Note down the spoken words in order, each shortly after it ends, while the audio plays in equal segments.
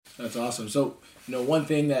That's awesome. So, one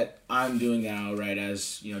thing that I'm doing now, right,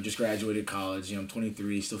 as, just graduated college, I'm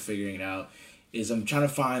 23, still figuring it out, is I'm trying to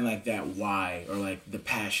find, like, that why or, like, the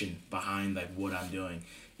passion behind, like, what I'm doing.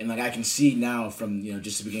 And, like, I can see now from,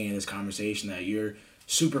 just the beginning of this conversation that you're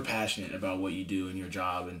super passionate about what you do in your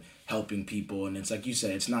job and helping people. And it's like you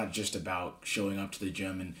said, it's not just about showing up to the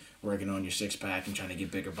gym and working on your six pack and trying to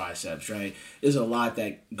get bigger biceps, right? There's a lot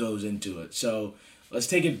that goes into it. So let's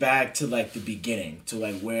take it back to like the beginning, to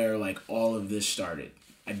like where like all of this started.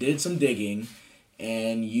 I did some digging,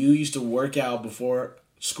 and you used to work out before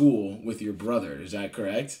school with your brother. Is that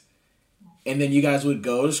correct? And then you guys would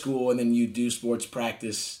go to school, and then you do sports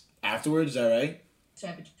practice afterwards. Is that right? So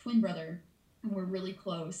I have a twin brother, and we're really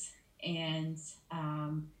close. And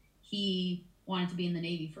he wanted to be in the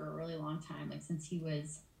Navy for a really long time, like since he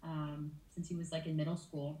was like in middle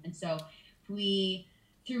school. And so we,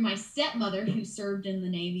 through my stepmother who served in the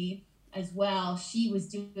Navy as well, she was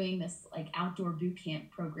doing this like outdoor boot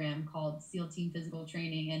camp program called SEAL Team Physical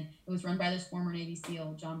Training, and it was run by this former Navy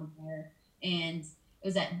SEAL John McGuire, and it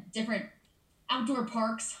was at different outdoor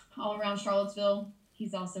parks all around Charlottesville.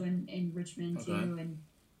 He's also in Richmond Okay. too, and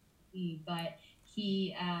but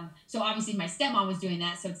he so obviously my stepmom was doing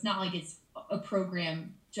that, so it's not like it's a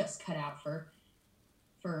program just cut out for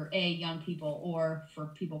young people or for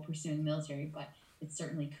people pursuing the military, but it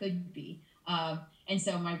certainly could be. And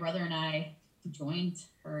so my brother and I joined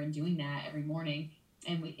her in doing that every morning,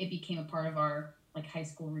 and it became a part of our like high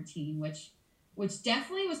school routine, which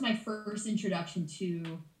definitely was my first introduction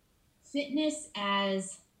to fitness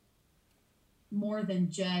as more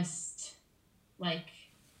than just like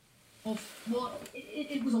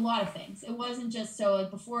it was a lot of things. It wasn't just so like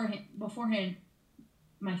beforehand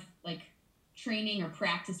my like training or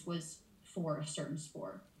practice was for a certain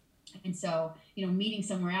sport. And so, meeting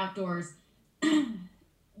somewhere outdoors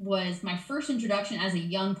was my first introduction as a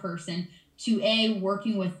young person to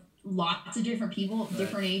working with lots of different people, Right.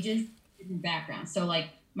 different ages, different backgrounds. So like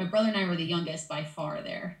my brother and I were the youngest by far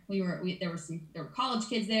there. There were college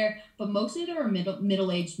kids there, but mostly there were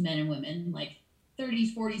middle-aged men and women, like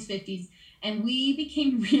 30s, 40s, 50s, and we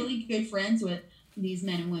became really good friends with these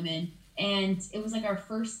men and women. And it was like our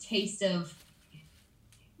first taste of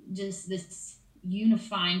just this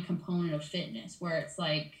unifying component of fitness where it's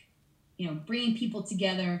like, bringing people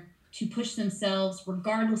together to push themselves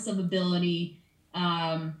regardless of ability.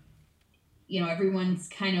 Everyone's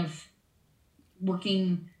kind of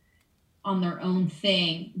working on their own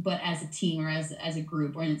thing, but as a team or as a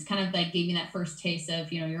group. And it's kind of like gave me that first taste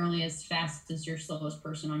of, you're only as fast as your slowest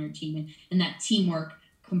person on your team. And that teamwork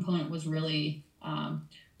component was really,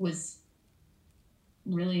 was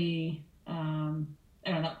really, I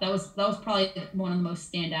don't know, that was probably one of the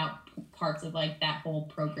most standout parts of like that whole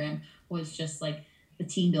program, was just like the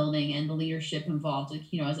team building and the leadership involved. Like,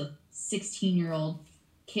 as a 16-year-old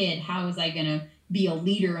kid, how was I going to be a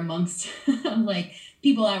leader amongst like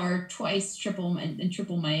people that were twice, triple and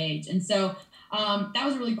triple my age? And so that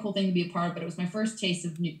was a really cool thing to be a part of, but it was my first taste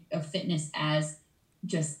of fitness as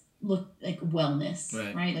just look like wellness,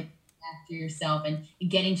 right? Like after yourself and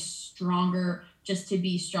getting stronger just to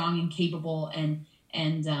be strong and capable and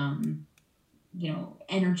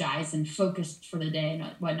energized and focused for the day and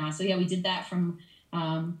whatnot. So yeah, we did that from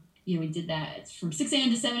we did that from 6 a.m.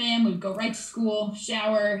 to 7 a.m. We would go right to school,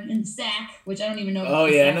 shower in the sack, which I don't even know. Oh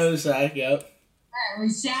yeah, I know the sack. Yep. We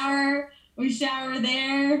shower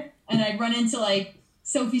there, and I'd run into like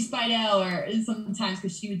Sophie Spidell or sometimes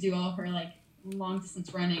because she would do all her like long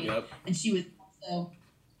distance running, Yep. And she was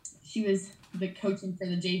the coaching for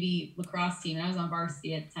the JV lacrosse team, and I was on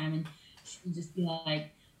varsity at the time, and she would just be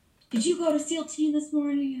like, "Did you go to SEAL team this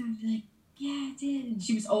morning?" And I'd be like, "Yeah, I did." And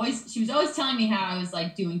she was always telling me how I was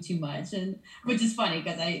like doing too much, and which is funny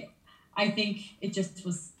because I think it just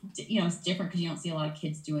was, it's different because you don't see a lot of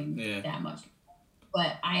kids doing that much.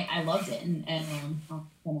 But I loved it, and I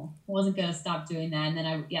wasn't gonna stop doing that. And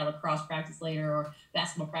then lacrosse practice later, or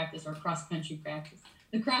basketball practice, or cross country practice.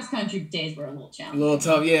 The cross country days were a little challenging. A little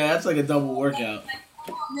tough, yeah. That's like a double workout.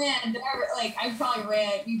 Oh man,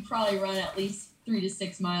 you probably run at least 3 to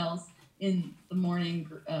 6 miles in the morning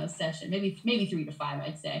session, maybe 3 to 5,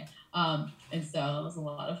 I'd say. And so it was a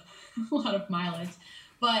lot of a lot of mileage,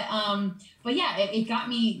 but yeah, it got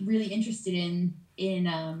me really interested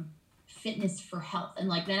in fitness for health, and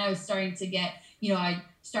like then I was starting to get, I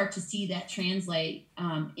start to see that translate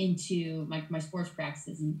into my sports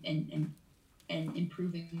practices and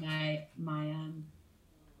improving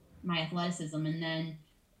my athleticism. And then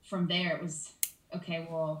from there it was okay,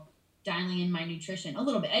 well, dialing in my nutrition a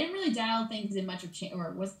little bit. I didn't really dial things in much of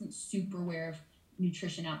or wasn't super aware of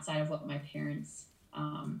nutrition outside of what my parents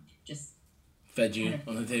just Fed kind you of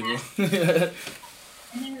on the table.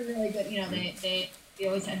 and they were really good. You know, they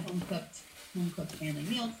always had home cooked family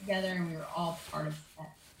meals together, and we were all part of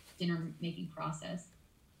that dinner making process.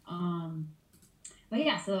 Um, but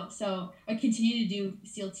yeah, so I continued to do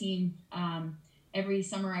SEAL team. Every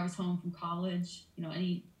summer I was home from college. You know,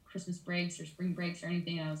 any Christmas breaks or spring breaks or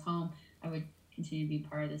anything, I was home. I would continue to be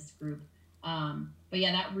part of this group. But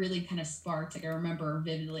yeah, that really kind of sparked. Like I remember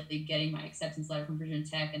vividly getting my acceptance letter from Virginia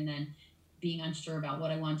Tech, and then being unsure about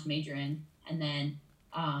what I wanted to major in, and then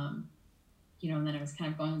um, and then I was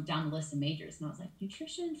kind of going down the list of majors, and I was like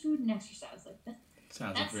nutrition, food, and exercise. Like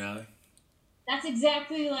Sounds like that's reality. that's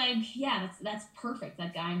exactly like yeah, that's perfect.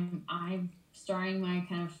 Like I'm starting my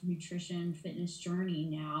kind of nutrition fitness journey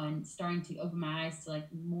now, and starting to open my eyes to like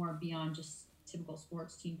more beyond just typical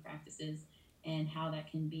sports team practices, and how that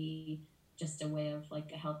can be just a way of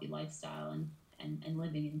like a healthy lifestyle, and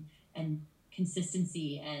living, and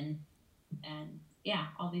consistency, and yeah,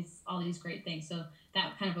 all these great things. So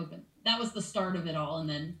that kind of opened, that was the start of it all, and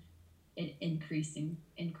then it increased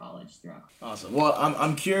in college throughout. Awesome. Well,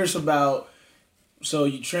 I'm curious about, so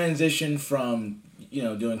you transitioned from,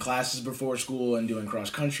 doing classes before school and doing cross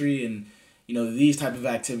country and, these type of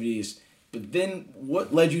activities. But then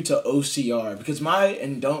what led you to OCR? Because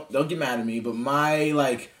and don't get mad at me, but my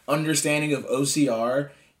like understanding of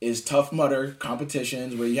OCR is Tough Mudder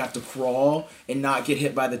competitions where you have to crawl and not get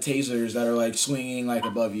hit by the tasers that are like swinging like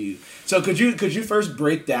above you. So could you first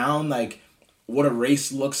break down like what a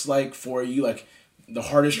race looks like for you, like the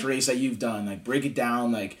hardest race that you've done, like break it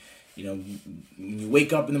down, like when you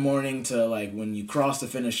wake up in the morning to like when you cross the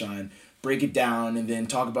finish line, break it down, and then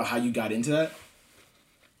talk about how you got into that.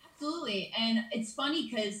 Absolutely. And it's funny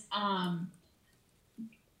because I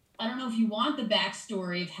don't know if you want the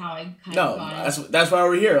backstory of how I kind of No, got into. that's why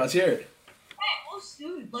we're here. Let's hear it. Oh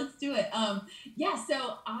shoot, let's do it. Yeah,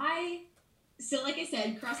 so like I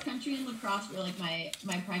said, cross country and lacrosse were like my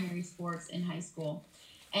primary sports in high school,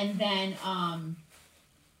 and then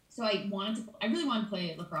so I really wanted to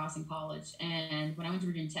play lacrosse in college, and when I went to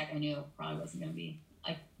Virginia Tech, I knew it probably wasn't going to be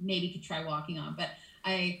like, maybe could try walking on, but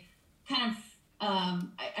I kind of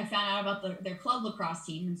I found out about their club lacrosse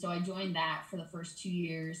team, and so I joined that for the first 2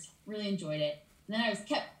 years. Really enjoyed it, and then I was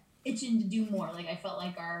kept itching to do more. Like I felt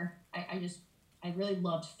like I really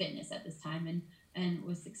loved fitness at this time, and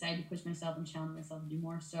was excited to push myself and challenge myself to do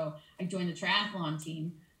more. So I joined the triathlon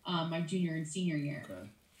team my junior and senior year. Okay.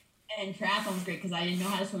 And triathlon was great because I didn't know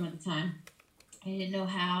how to swim at the time. I didn't know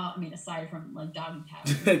how. I mean, aside from like doggy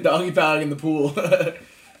paddling, Doggy paddling in the pool. and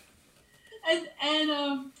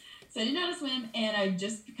so I didn't know how to swim, and I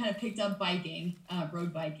just kind of picked up biking,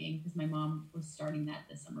 road biking, because my mom was starting that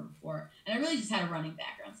this summer before, and I really just had a running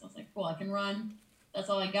background, so I was like, cool, I can run. That's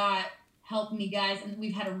all I got. Help me, guys. And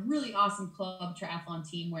we've had a really awesome club triathlon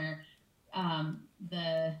team where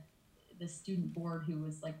the student board who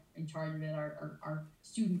was like in charge of it, our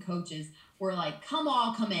student coaches were like, come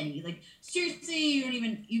all, come any. Like seriously,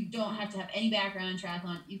 you don't have to have any background in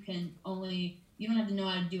triathlon. You don't have to know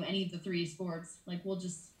how to do any of the three sports. Like we'll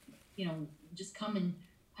just, just come and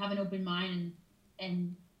have an open mind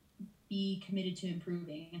and be committed to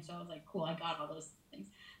improving. And so I was like, cool, I got all those things.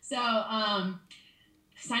 So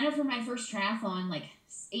signed up for my first triathlon like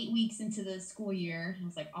 8 weeks into the school year. I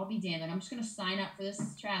was like, I'll be damned. Like, I'm just going to sign up for this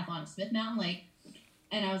triathlon at Smith Mountain Lake.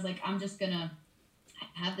 And I was like, I'm just going to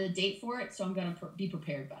have the date for it. So I'm going to be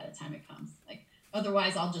prepared by the time it comes. Like,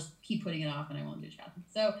 otherwise I'll just keep putting it off and I won't do triathlon.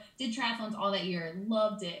 So did triathlons all that year.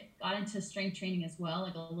 Loved it. Got into strength training as well.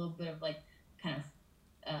 Like a little bit of like kind of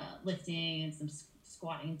lifting and some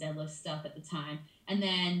squatting and deadlift stuff at the time. And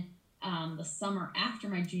then the summer after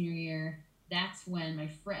my junior year, that's when my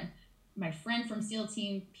friend from SEAL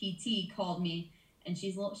Team PT called me, and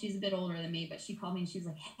she's a bit older than me, but she called me and she was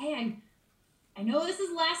like, hey, I know this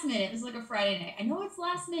is last minute. This is like a Friday night. I know it's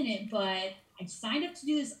last minute, but I signed up to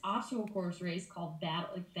do this obstacle course race called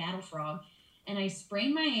Battle Frog, and I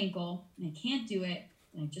sprained my ankle and I can't do it.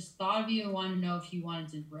 And I just thought of you and wanted to know if you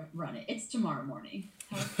wanted to run it. It's tomorrow morning.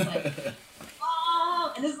 I was like,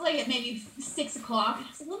 oh, and this is like at maybe 6 o'clock. I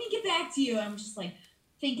was like, let me get back to you. And I'm just like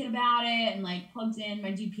thinking about it and like plugged in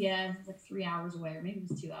my GPS. It was like 3 hours away, or maybe it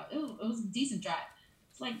was 2 hours. It was a decent drive.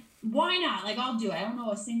 It's like, why not? Like, I'll do it. I don't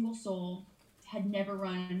know a single soul. Had never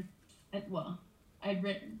run. I'd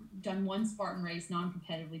done one Spartan race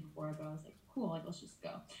non-competitively before I go. I was like, cool. Like, let's just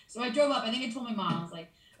go. So I drove up. I think I told my mom. I was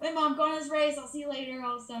like, hey, Mom, I'm going on this race. I'll see you later.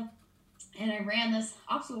 All this stuff. And I ran this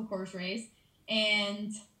obstacle course race,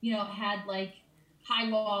 and it had like high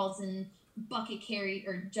walls and bucket carry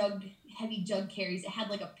or heavy jug carries. It had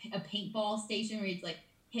like a paintball station where you'd like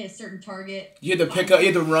hit a certain target. You had to pick up. You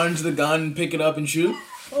had to run to the gun, pick it up, and shoot.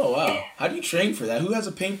 Oh wow! How do you train for that? Who has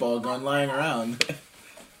a paintball gun lying around?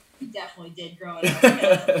 We definitely did growing up.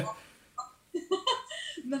 Yeah.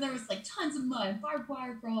 Then there was like tons of mud, barbed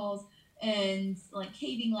wire crawls, and like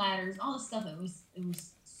caving ladders, and all this stuff. It was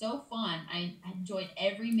so fun. I enjoyed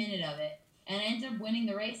every minute of it, and I ended up winning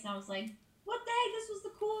the race. And I was like, "What the heck? This was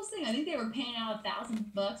the coolest thing." I think they were paying out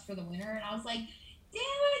 $1,000 for the winner, and I was like, "Damn!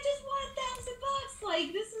 I just won $1,000!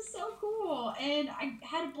 Like this is so cool!" And I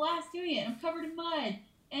had a blast doing it. I'm covered in mud,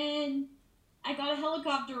 and I got a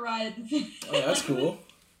helicopter ride at the finish. Oh, yeah, that's cool.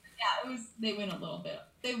 Yeah, it was. They went a little bit.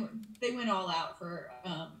 They went all out for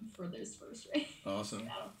this first race. Awesome.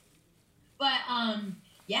 But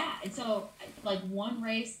yeah, and so like one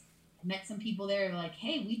race, I met some people there. Like,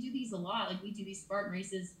 hey, we do these a lot. Like we do these Spartan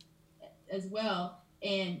races as well.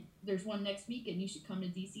 And there's one next week, and you should come to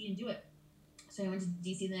DC and do it. So I went to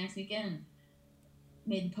DC the next weekend, and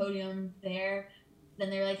made the podium there.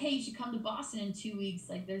 Then they were like, hey, you should come to Boston in 2 weeks.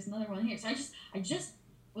 Like, there's another one here. So I just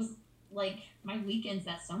was like, my weekends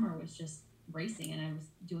that summer was just racing, and I was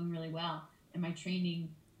doing really well. And my training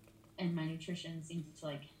and my nutrition seemed to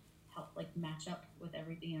like help like match up with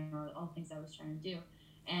everything and all the things I was trying to do.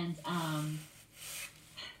 And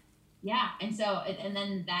yeah, and so and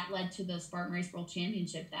then that led to the Spartan Race World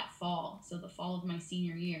Championship that fall. So the fall of my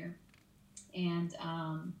senior year. And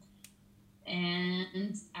I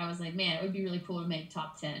was like, man, it would be really cool to make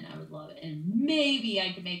top 10. I would love it. And maybe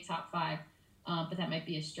I could make top 5, but that might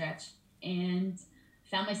be a stretch. And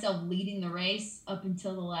found myself leading the race up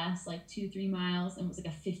until the last like 2-3 miles. And it was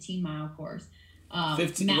like a 15-mile course.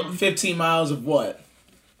 15 miles of what?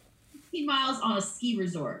 15 miles on a ski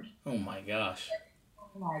resort. Oh my gosh.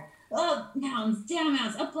 Like, up mountains, down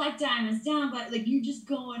mountains, up black diamonds, down black, like you're just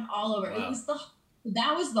going all over. Wow.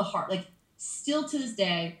 That was the hard, like still to this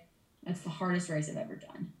day, that's the hardest race I've ever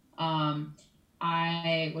done.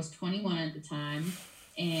 I was 21 at the time,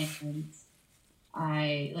 and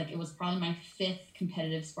it was probably my 5th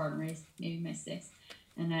competitive Spartan race, maybe my 6th,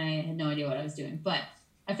 and I had no idea what I was doing, but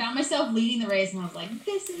I found myself leading the race, and I was like,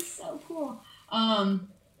 this is so cool. And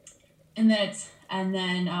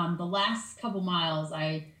then the last couple miles,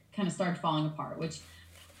 I kind of started falling apart, which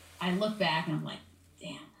I look back and I'm like,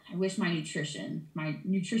 damn, I wish my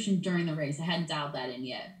nutrition during the race, I hadn't dialed that in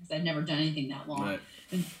yet because I'd never done anything that long. Right.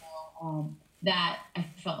 And so that I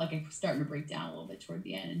felt like I was starting to break down a little bit toward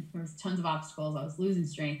the end, and there was tons of obstacles. I was losing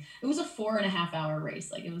strength. It was a 4.5-hour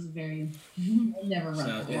race. Like it was I never run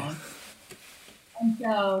that long. And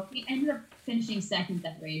so we ended up finishing second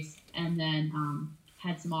that race, and then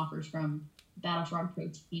had some offers from Battle Frog Pro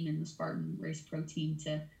Team and the Spartan Race Pro Team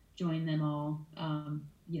to join them all,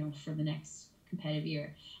 for the next competitive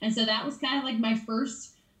year. And so that was kind of like my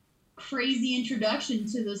first crazy introduction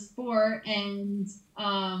to the sport. And,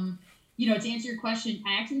 to answer your question,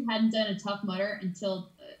 I actually hadn't done a Tough Mudder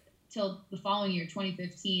until the following year,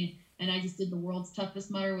 2015. And I just did the world's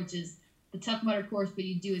toughest Mudder, which is the Tough Mudder course, but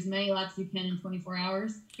you do as many laps as you can in 24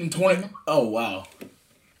 hours. Oh, wow.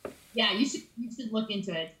 Yeah, you should look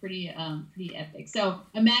into it. It's pretty epic. So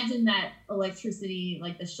imagine that electricity,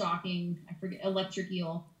 like the shocking, electric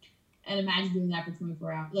eel, and imagine doing that for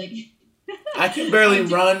 24 hours. Like I can barely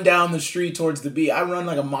run down the street towards the beach. I run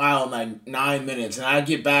like a mile in like 9 minutes, and I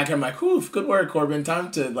get back and I'm like, "Whew, good work, Corbin. Time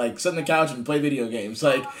to like sit on the couch and play video games."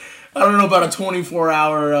 Like, I don't know about a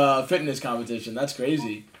 24-hour fitness competition. That's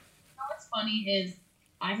crazy. What's funny is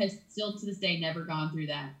I have still to this day never gone through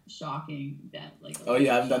that Oh, you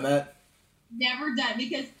haven't done that? Never done,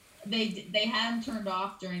 because they hadn't turned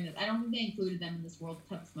off during this. I don't think they included them in this World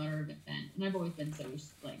Toughest Mudder event, and I've always been so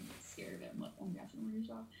like scared of it. I'm like, oh my gosh, I don't want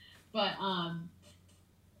to off.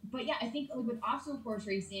 But yeah, I think with obstacle course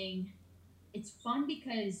racing, it's fun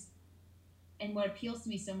because, and what appeals to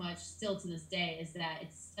me so much still to this day is that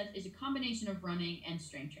it's a combination of running and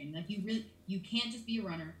strength training. Like you can't just be a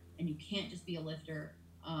runner, and you can't just be a lifter.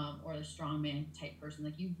 Or the strongman type person.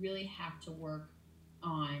 Like you really have to work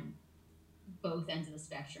on both ends of the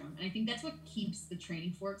spectrum. And I think that's what keeps the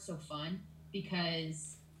training for it so fun,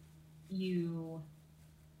 because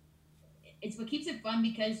it's what keeps it fun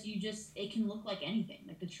because it can look like anything.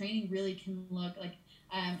 Like the training really can look like,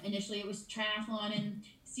 initially it was triathlon and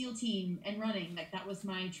SEAL team and running. Like that was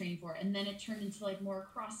my training for it. And then it turned into like more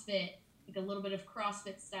CrossFit, like a little bit of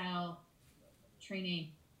CrossFit style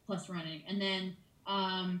training plus running. And then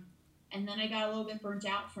I got a little bit burnt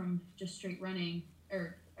out from just straight running,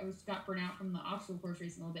 or got burnt out from the obstacle course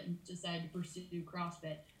racing a little bit, and decided to pursue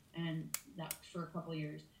CrossFit, and that for a couple of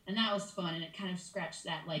years, and that was fun, and it kind of scratched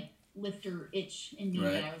that like lifter itch in me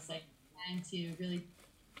that I was like trying to really,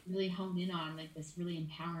 really hone in on, like this really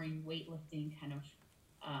empowering weightlifting kind of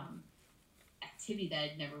activity that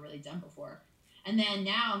I'd never really done before. And then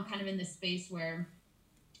now I'm kind of in this space where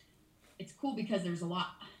it's cool because there's a lot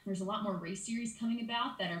more race series coming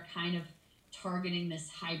about that are kind of targeting this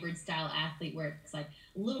hybrid style athlete where it's like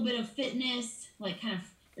a little bit of fitness, like kind of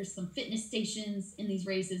there's some fitness stations in these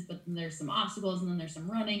races, but then there's some obstacles and then there's some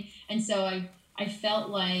running. And so I felt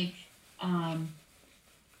like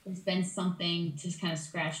there's been something to kind of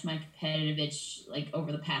scratch my competitive itch like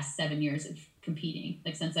over the past 7 years of competing.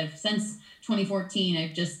 Like since 2014,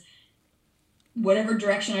 I've just whatever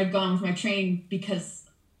direction I've gone with my training because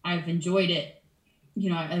I've enjoyed it. You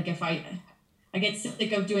know, like if I get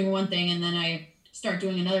sick of doing one thing and then I start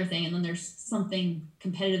doing another thing and then there's something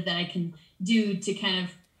competitive that I can do to kind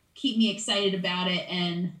of keep me excited about it.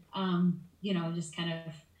 And, you know, just kind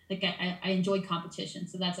of like I enjoy competition.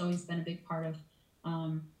 So that's always been a big part of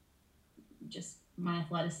just my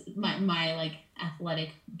my like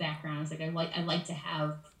athletic background. It's like I like to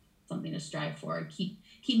have something to strive for, keep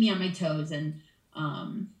me on my toes and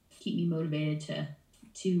keep me motivated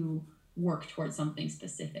to work towards something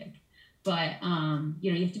specific. But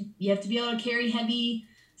you know, you have to be able to carry heavy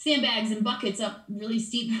sandbags and buckets up really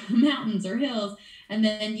steep mountains or hills, and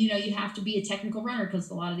then you know you have to be a technical runner because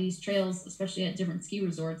a lot of these trails, especially at different ski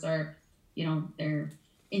resorts, are, you know, they're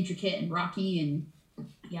intricate and rocky, and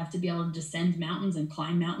you have to be able to descend mountains and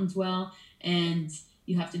climb mountains well, and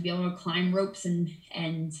you have to be able to climb ropes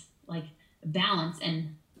and like balance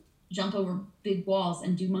and jump over big walls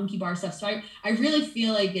and do monkey bar stuff. So I really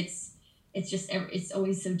feel like it's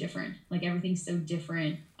always so different. Like everything's so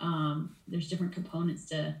different. There's different components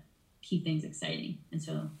to keep things exciting. And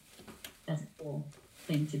so that's a cool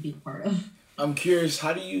thing to be a part of. I'm curious,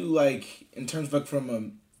 how do you like in terms of like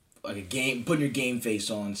from a game putting your game face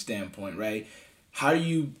on standpoint, right? How do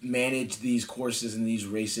you manage these courses and these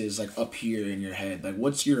races like up here in your head? Like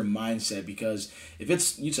what's your mindset? Because if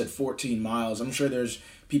it's, you said 14 miles, I'm sure there's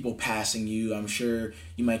people passing you. I'm sure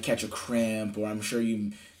you might catch a cramp, or I'm sure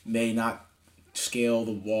you may not scale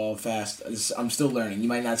the wall fast. I'm still learning. You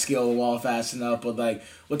might not scale the wall fast enough, but like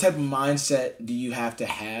what type of mindset do you have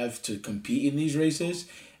to compete in these races?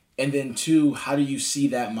 And then two, how do you see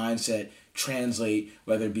that mindset translate,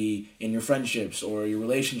 whether it be in your friendships or your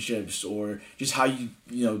relationships or just how you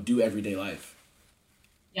know do everyday life?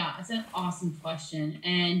 Yeah, it's an awesome question.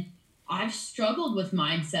 And I've struggled with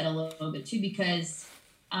mindset a little bit too because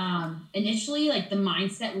initially, like the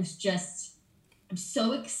mindset was just, I'm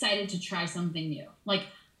so excited to try something new. Like,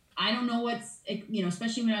 I don't know you know,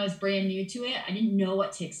 especially when I was brand new to it, I didn't know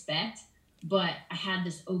what to expect, but I had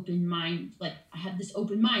this open mind. Like, I had this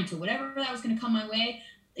open mind to whatever that was going to come my way.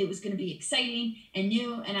 It was going to be exciting and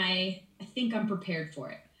new, and I think I'm prepared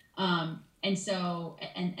for it. And so,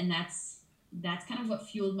 and that's kind of what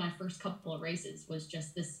fueled my first couple of races was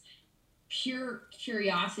just this pure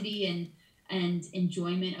curiosity and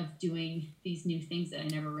enjoyment of doing these new things that I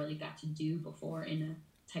never really got to do before in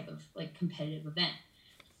a type of like competitive event.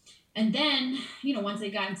 And then, you know, once I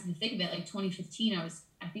got into the thick of it, like 2015,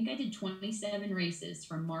 I think I did 27 races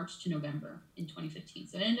from March to November in 2015.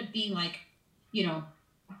 So it ended up being like, you know,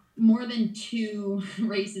 more than 2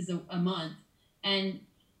 races a month. And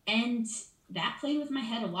that played with my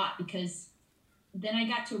head a lot because then I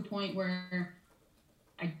got to a point where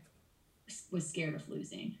I was scared of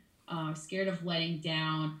losing, scared of letting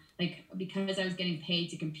down, like because I was getting paid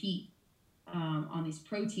to compete on these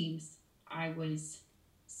pro teams, I was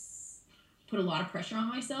put a lot of pressure on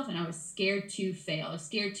myself and I was scared to fail. I was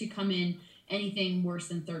scared to come in anything worse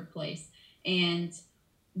than third place. And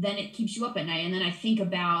then it keeps you up at night. And then I think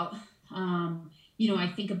about, you know,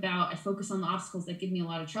 I focus on the obstacles that give me a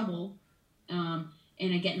lot of trouble. And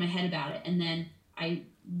I get in my head about it. And then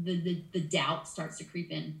the doubt starts to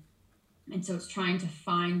creep in. And so it's trying to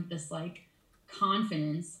find this like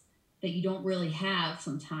confidence that you don't really have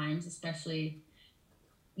sometimes, especially,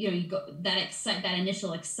 you know, you go that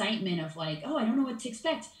initial excitement of like, oh, I don't know what to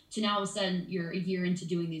expect, to now all of a sudden you're a year into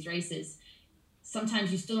doing these races.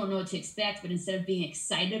 Sometimes you still don't know what to expect, but instead of being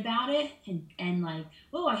excited about it and like,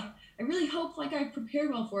 oh, I really hope like I prepared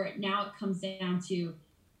well for it. Now it comes down to,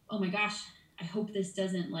 oh my gosh, I hope this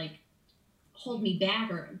doesn't like hold me back,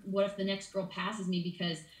 or what if the next girl passes me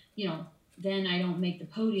because, you know, then I don't make the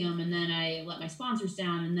podium and then I let my sponsors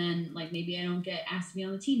down and then like maybe I don't get asked to be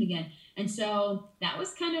on the team again. And so that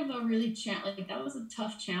was kind of a really like that was a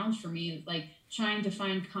tough challenge for me, like trying to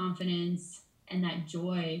find confidence and that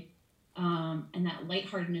joy and that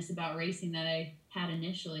lightheartedness about racing that I had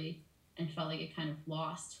initially and felt like it kind of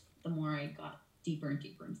lost the more I got deeper and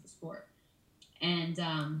deeper into the sport. And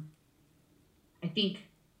I think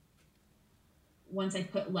once I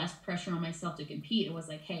put less pressure on myself to compete, it was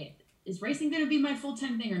like, hey, is racing going to be my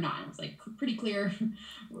full-time thing or not? And it was like pretty clear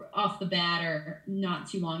off the bat, or not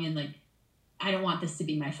too long in, like, I don't want this to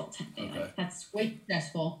be my full-time thing. Okay. Like, that's way too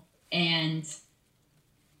stressful. And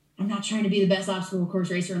I'm not trying to be the best obstacle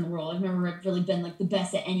course racer in the world. I've never really been like the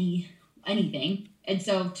best at anything. And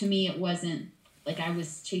so to me, it wasn't like I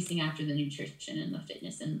was chasing after the nutrition and the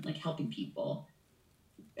fitness and like helping people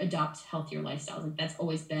adopt healthier lifestyles. Like that's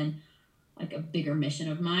always been like a bigger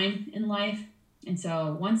mission of mine in life. And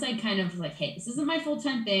so once I kind of was like, hey, this isn't my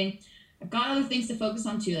full-time thing. I've got other things to focus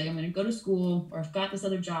on too. Like I'm going to go to school, or I've got this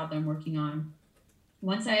other job that I'm working on.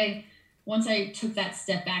 Once I took that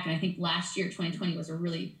step back, and I think last year, 2020, was a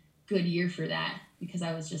really good year for that, because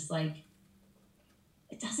I was just like,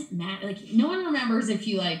 it doesn't matter. Like no one remembers if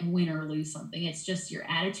you like win or lose something. It's just your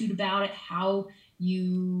attitude about it, how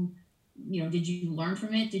you did you learn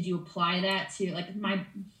from it? Did you apply that to like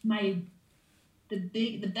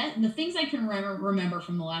the things I can remember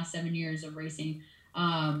from the last 7 years of racing?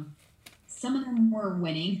 Some of them were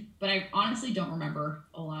winning, but I honestly don't remember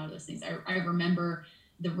a lot of those things. I remember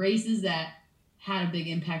the races that had a big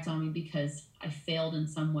impact on me because I failed in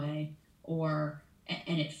some way,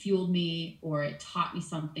 and it fueled me, or it taught me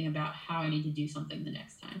something about how I need to do something the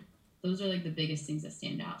next time. Those are like the biggest things that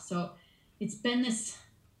stand out. So it's been this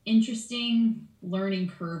interesting learning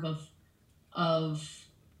curve of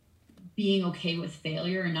being okay with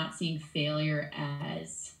failure and not seeing failure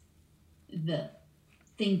as the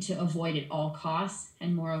thing to avoid at all costs,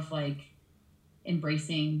 and more of like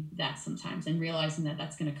embracing that sometimes and realizing that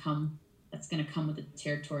that's going to come with the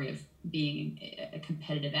territory of being a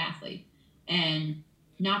competitive athlete, and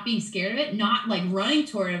not being scared of it, not like running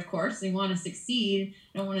toward it. Of course, they want to succeed.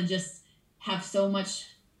 I don't want to just have so much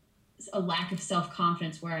a lack of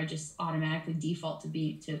self-confidence where I just automatically default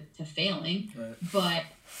to failing, right.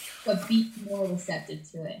 but be more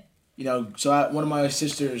receptive to it. So one of my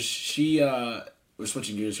sisters, we're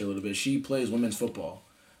switching gears here a little bit. She plays women's football.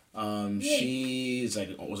 She's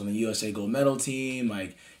like was on the USA gold medal team.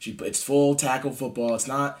 Like it's full tackle football. It's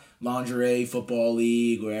not lingerie football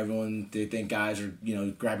league where they think guys are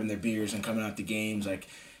grabbing their beers and coming out to games. Like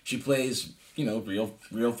she plays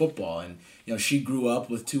real football, and she grew up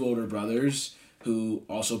with two older brothers who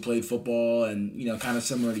also played football, and kind of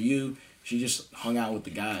similar to you, she just hung out with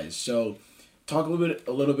the guys. So talk a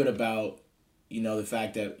little bit about the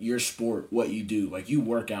fact that your sport, what you do, like you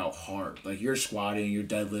work out hard, like you're squatting, you're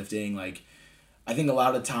deadlifting. Like I think a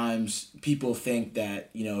lot of times people think that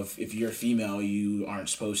if you're a female, you aren't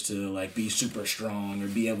supposed to like be super strong or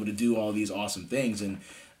be able to do all these awesome things. And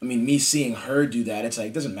I mean, me seeing her do that, it's like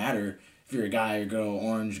it doesn't matter if you're a guy or girl,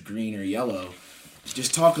 orange, green, or yellow.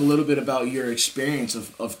 Just talk a little bit about your experience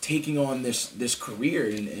of taking on this career,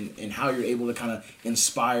 and how you're able to kind of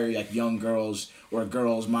inspire like young girls or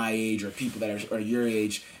girls my age or people that are your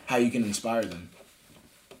age, how you can inspire them.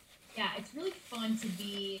 Yeah, it's really fun to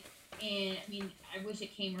be in. I mean, I wish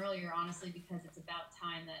it came earlier, honestly, because it's about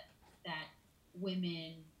time that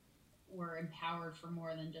women were empowered for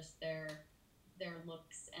more than just their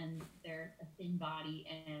looks and their thin body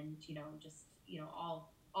and just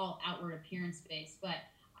all outward appearance based. But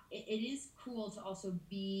it is cool to also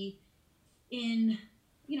be in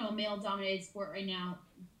a male dominated sport right now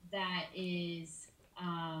that is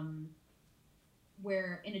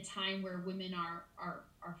where in a time where women are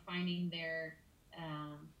finding their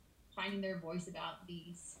voice about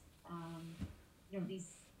these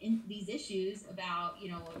these issues about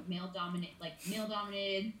male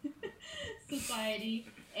dominated society,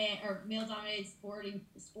 or male dominated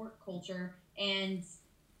sport culture, and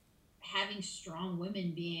having strong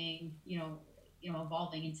women being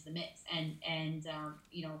evolving into the mix, and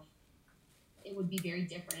it would be very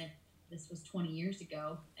different if this was 20 years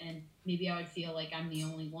ago, and maybe I would feel like I'm the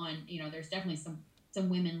only one. There's definitely some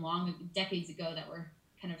women decades ago that were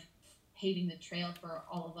kind of paving the trail for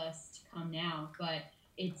all of us to come now, but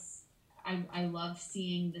I love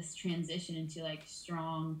seeing this transition into like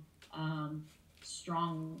strong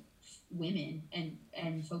women,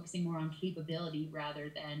 and focusing more on capability rather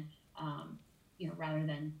than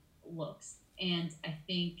looks. And I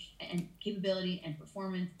think, and capability and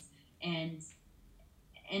performance, and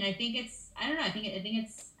I think I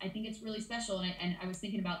think it's really special. And I was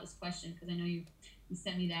thinking about this question because I know you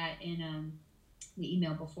sent me that in the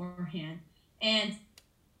email beforehand. And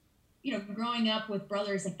growing up with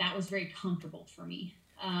brothers, like that was very comfortable for me.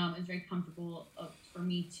 It was very comfortable for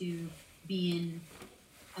me to be in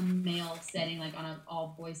a male setting, like on an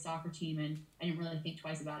all boys soccer team, and I didn't really think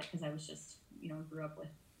twice about it because I was just grew up with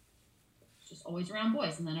just always around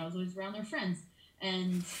boys, and then I was always around their friends,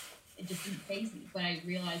 and it just didn't faze me. But I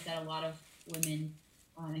realized that a lot of women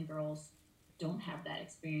and girls don't have that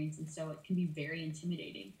experience, and so it can be very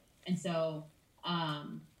intimidating. And so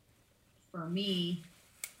for me,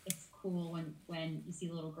 it's cool when you see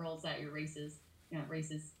little girls at your races,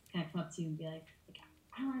 races kind of come up to you and be like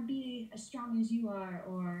I want to be as strong as you are,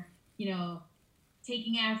 or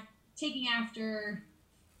taking after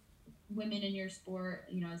women in your sport,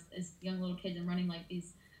 as young little kids, and running like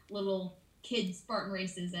these little kid Spartan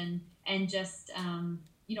races, and just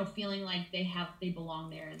feeling like they belong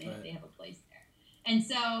there, and they have a place there. And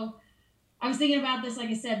so I was thinking about this, like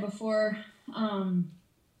I said before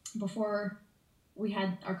we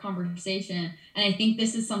had our conversation, and I think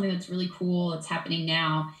this is something that's really cool. It's happening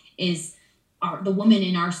now. Is the women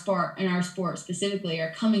in our sport specifically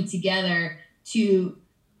are coming together to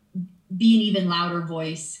be an even louder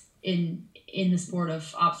voice in the sport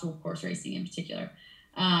of obstacle course racing in particular.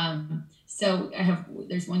 So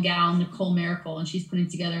there's one gal, Nicole Miracle, and she's putting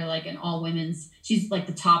together like an all women's. She's like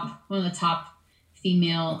one of the top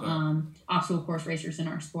female obstacle course racers in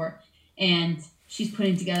our sport, and she's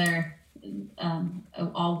putting together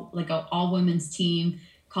all women's team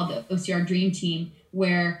called the OCR Dream Team,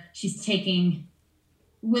 where she's taking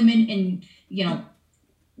women and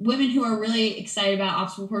women who are really excited about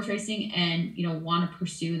obstacle course racing and want to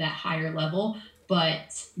pursue that higher level,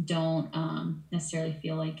 but don't necessarily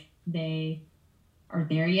feel like they are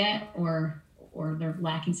there yet, or they're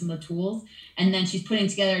lacking some of the tools. And then she's putting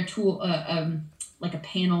together like a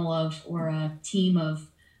panel or a team of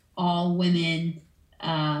all women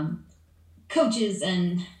coaches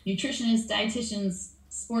and nutritionists, dietitians,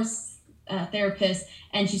 sports therapists,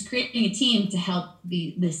 and she's creating a team to help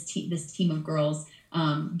this team of girls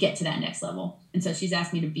get to that next level. And so she's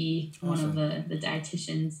asked me to be Awesome. one of the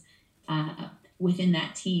dietitians within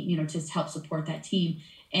that team, to help support that team.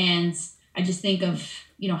 And I just think of,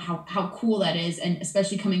 how cool that is. And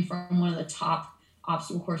especially coming from one of the top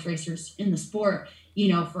obstacle course racers in the sport,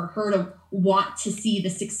 for her to want to see the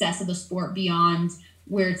success of the sport beyond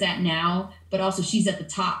where it's at now, but also she's at the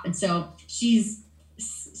top. And so she's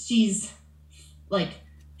like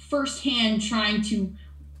firsthand trying to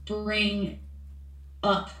bring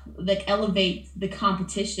up, like elevate the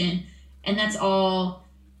competition. And that's all,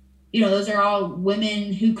 those are all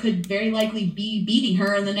women who could very likely be beating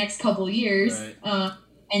her in the next couple of years. Right.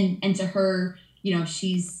 And to her,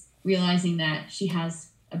 she's realizing that she has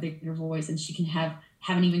a bigger voice and she can have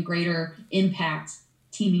an even greater impact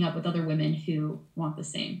teaming up with other women who want the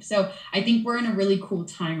same. So I think we're in a really cool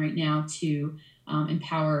time right now to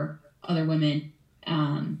empower other women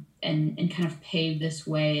and kind of pave this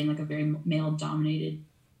way in like a very male dominated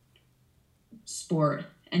sport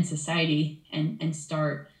and society, and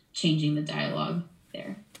start changing the dialogue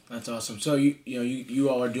there. That's awesome. So you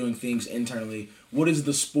all are doing things internally. What is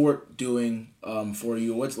the sport doing for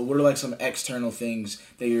you? What are like some external things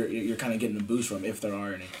that you're kind of getting a boost from, if there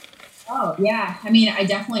are any? Oh yeah, I mean, I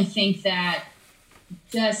definitely think that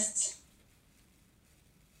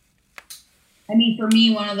for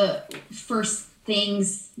me, one of the first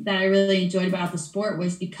things that I really enjoyed about the sport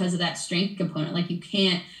was because of that strength component. Like you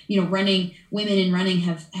can't, women in running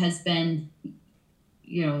has been,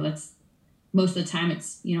 that's most of the time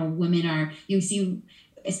it's, women you see,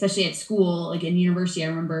 especially at school, like in university, I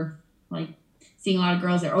remember like seeing a lot of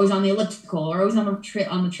girls that are always on the elliptical or always on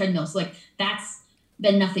the treadmill. So like that's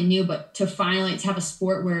been nothing new, but to have a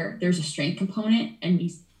sport where there's a strength component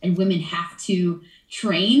and women have to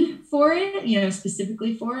train for it,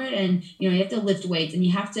 specifically for it. And, you have to lift weights and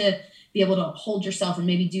you have to be able to hold yourself and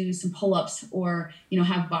maybe do some pull-ups or,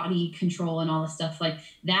 have body control and all this stuff. Like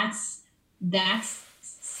that's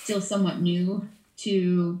still somewhat new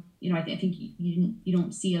to, I think you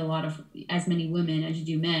don't see as many women as you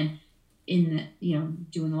do men in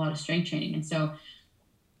doing a lot of strength training. And so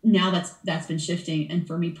now that's been shifting. And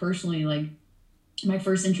for me personally, like my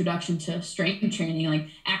first introduction to strength training, like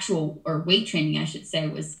actual or weight training, I should say,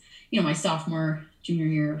 was, my sophomore, junior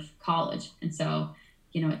year of college. And so,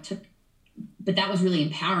 but that was really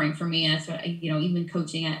empowering for me. And that's what even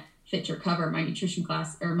coaching at Fit to Recover, my nutrition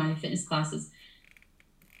class or my fitness classes,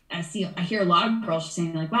 I hear a lot of girls just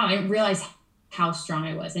saying like, wow, I didn't realize how strong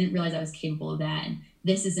I was. I didn't realize I was capable of that. And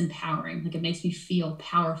this is empowering. Like it makes me feel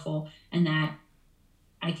powerful and that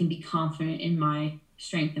I can be confident in my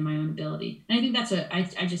strength and my own ability. And I think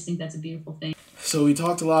I just think that's a beautiful thing. So we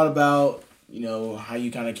talked a lot about, how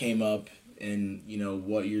you kind of came up and,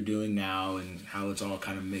 what you're doing now and how it's all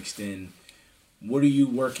kind of mixed in. What are you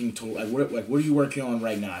working to what are you working on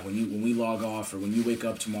right now? When we log off or when you wake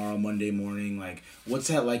up tomorrow, Monday morning, like what's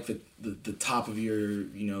that like the top of your,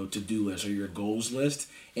 to-do list or your goals list,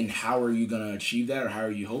 and how are you going to achieve that, or how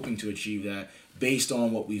are you hoping to achieve that based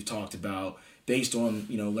on what we've talked about, based on,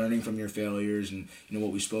 learning from your failures and, what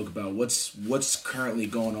we spoke about, what's currently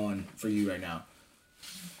going on for you right now?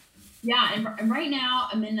 Yeah, and right now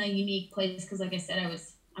I'm in a unique place because, like I said,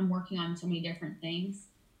 I'm working on so many different things,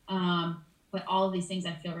 but all of these things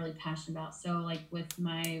I feel really passionate about. So, like with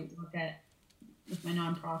my work with my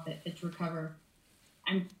nonprofit, Fit to Recover,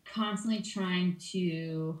 I'm constantly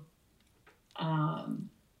um,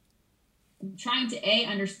 trying to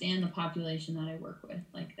understand the population that I work with.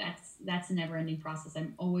 Like that's a never ending process. I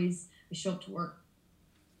show up to work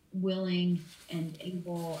willing and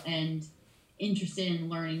able and interested in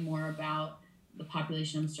learning more about the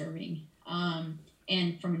population I'm serving.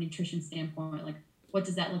 And from a nutrition standpoint, like what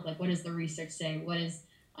does that look like? What does the research say?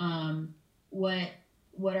 Um, what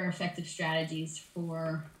what are effective strategies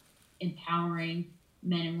for empowering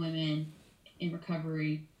men and women in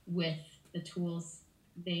recovery with the tools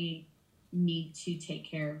they need to take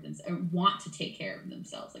care of themselves or want to take care of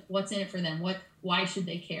themselves? Like what's in it for them? Why should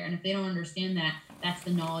they care? And if they don't understand that, that's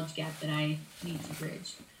the knowledge gap that I need to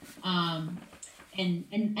bridge. And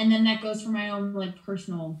then that goes for my own like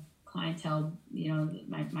personal clientele.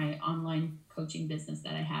 My online coaching business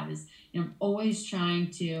that I have is, I'm always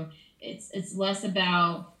trying to, it's less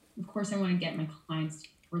about, of course I want to get my clients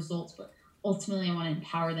results, but ultimately I want to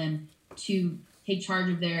empower them to take charge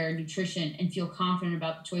of their nutrition and feel confident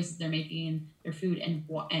about the choices they're making in their food and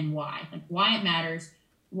why, like why it matters,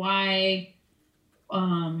 why,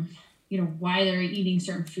 why they're eating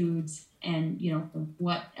certain foods, and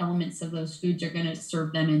what elements of those foods are going to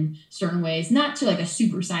serve them in certain ways, not to like a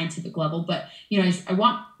super scientific level, but I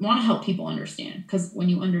want to help people understand, because when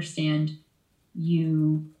you understand,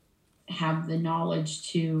 you have the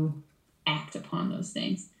knowledge to act upon those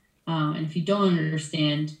things. And if you don't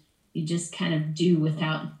understand, you just kind of do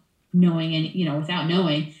without knowing, and without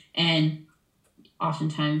knowing, and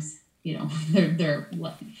oftentimes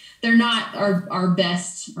they're not our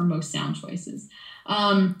best or most sound choices.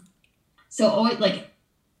 So always, like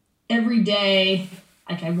every day,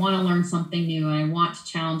 like I want to learn something new and I want to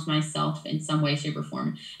challenge myself in some way, shape, or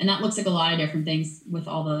form. And that looks like a lot of different things with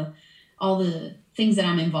all the things that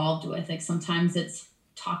I'm involved with. Like sometimes it's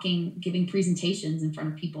talking, giving presentations in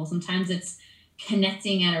front of people. Sometimes it's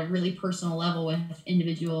connecting at a really personal level with an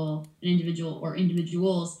individual or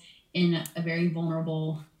individuals in a very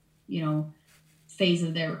vulnerable, phase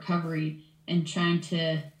of their recovery, and trying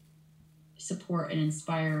to support and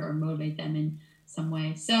inspire or motivate them in some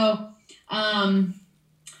way. So in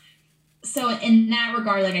that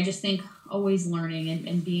regard, like I just think always learning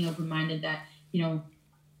and being open-minded that,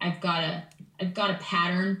 I've got a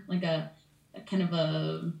pattern, like a kind of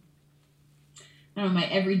a, I don't know, my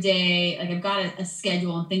everyday, like I've got a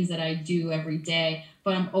schedule and things that I do every day,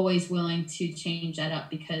 but I'm always willing to change that up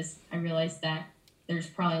because I realize that there's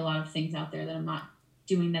probably a lot of things out there that I'm not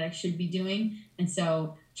doing that I should be doing. And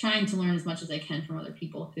so trying to learn as much as I can from other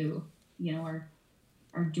people who,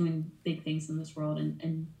 are doing big things in this world,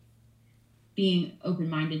 and being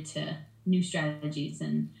open-minded to new strategies.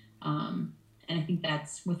 And I think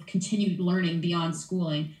that's, with continued learning beyond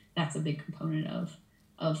schooling, that's a big component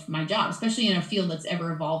of my job, especially in a field that's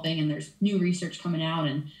ever evolving and there's new research coming out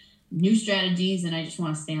and new strategies. And I just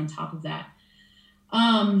want to stay on top of that.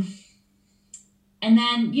 And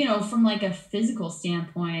then, from like a physical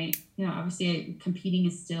standpoint, obviously competing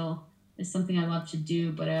is something I love to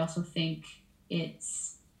do, but I also think it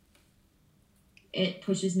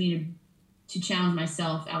pushes me to challenge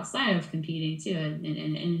myself outside of competing too,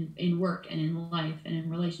 and in work and in life and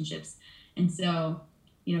in relationships. And so,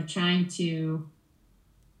 trying to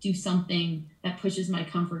do something that pushes my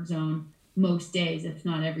comfort zone most days, if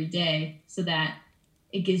not every day, so that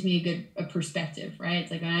it gives me a perspective, right?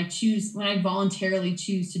 It's like when I voluntarily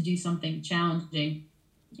choose to do something challenging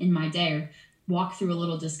in my day or walk through a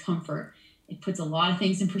little discomfort, it puts a lot of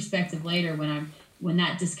things in perspective later when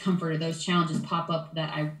that discomfort or those challenges pop up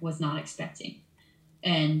that I was not expecting.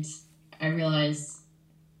 And I realize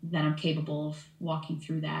that I'm capable of walking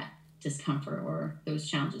through that discomfort or those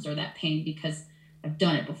challenges or that pain because I've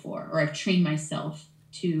done it before, or I've trained myself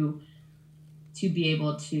to be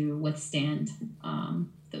able to withstand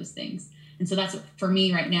those things. And so that's what, for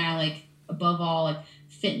me right now, like above all, like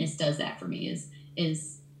fitness does that for me,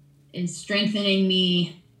 is strengthening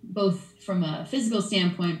me both from a physical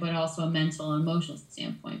standpoint, but also a mental and emotional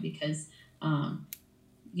standpoint, because,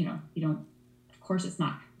 you don't, of course it's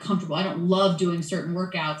not comfortable. I don't love doing certain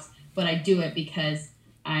workouts, but I do it because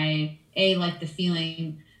I like the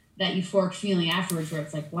feeling, that euphoric feeling afterwards, where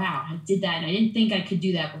it's like, wow, I did that and I didn't think I could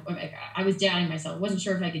do that before. I was doubting myself. I wasn't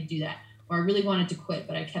sure if I could do that, or I really wanted to quit,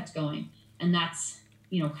 but I kept going. And that's,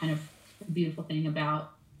 kind of the beautiful thing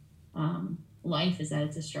about life is that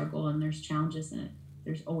it's a struggle and there's challenges and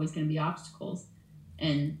there's always going to be obstacles,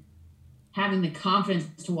 and having the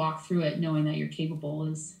confidence to walk through it, knowing that you're capable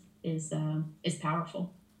is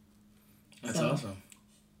powerful. That's awesome.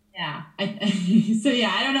 Yeah. So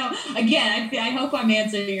yeah, I don't know. Again, I hope I'm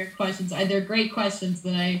answering your questions. They're great questions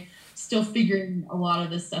that I still figuring a lot of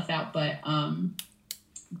this stuff out, but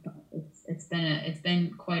it's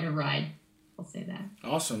been quite a ride. I'll say that.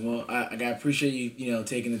 Awesome. Well, I appreciate you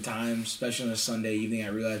taking the time, especially on a Sunday evening. I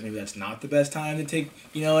realize maybe that's not the best time to take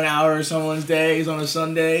an hour of someone's day is on a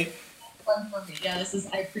Sunday. Fun for me. Yeah,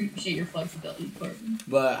 I appreciate your flexibility, Corbin.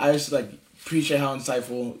 But I just appreciate how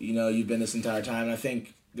insightful you've been this entire time. And I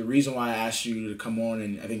think the reason why I asked you to come on,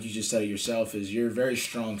 and I think you just said it yourself, is you're very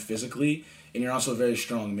strong physically and you're also very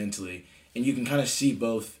strong mentally, and you can kind of see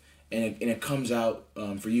both, and it comes out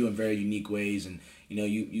for you in very unique ways. And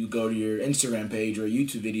you go to your Instagram page or a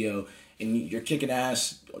YouTube video and you're kicking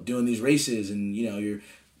ass doing these races, and you're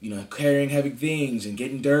carrying heavy things and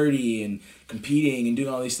getting dirty and competing and doing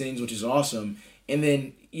all these things, which is awesome. And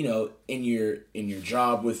then in your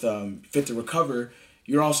job with Fit to Recover,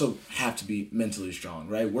 you also have to be mentally strong,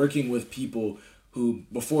 right? Working with people who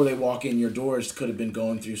before they walk in your doors could have been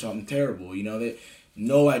going through something terrible. They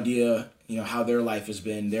no idea how their life has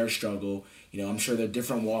been, their struggle. I'm sure they're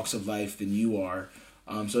different walks of life than you are.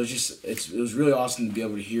 So it was really awesome to be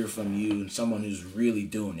able to hear from you and someone who's really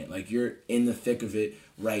doing it. Like, you're in the thick of it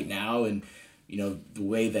right now, and the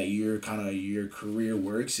way that your career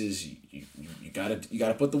works is you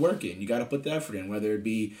gotta put the work in. You gotta put the effort in. Whether it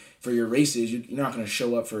be for your races, you're not gonna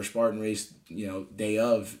show up for a Spartan race day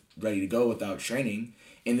of ready to go without training.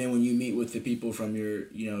 And then when you meet with the people from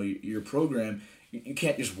your program, you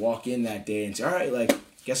can't just walk in that day and say, all right,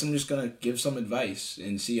 guess I'm just gonna give some advice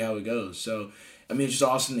and see how it goes. So I mean, it's just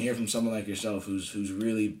awesome to hear from someone like yourself who's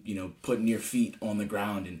really putting your feet on the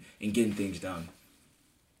ground and getting things done.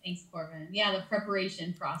 Thanks, Corbin. Yeah, the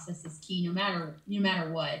preparation process is key. No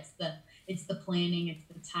matter what, it's the planning, it's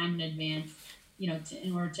the time in advance.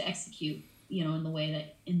 In order to execute, in the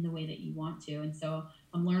way that you want to. And so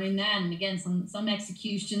I'm learning that. And again, some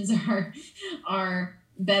executions are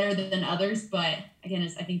better than others. But again,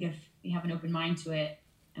 I think if we have an open mind to it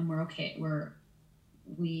and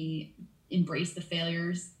we embrace the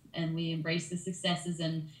failures and we embrace the successes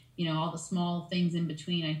and all the small things in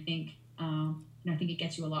between, I think I think it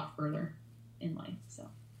gets you a lot further in life. So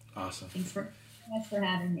awesome. Thanks so much for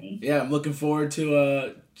having me. Yeah, I'm looking forward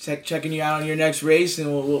to checking you out on your next race,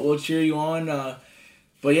 and we'll cheer you on.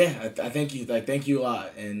 But yeah, I thank you. Thank you a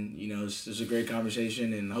lot, and this is a great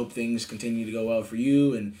conversation, and I hope things continue to go well for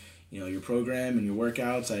you and your program and your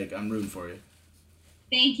workouts. I'm rooting for you.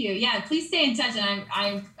 Thank you. Yeah, please stay in touch, and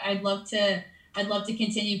I'd love to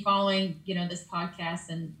continue following this podcast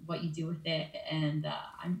and what you do with it. And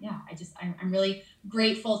I'm really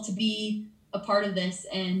grateful to be a part of this,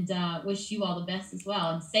 and wish you all the best as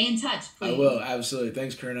well. And stay in touch, please. I will, absolutely.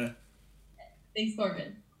 Thanks, Karina. Thanks,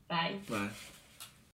 Corbin. Bye. Bye.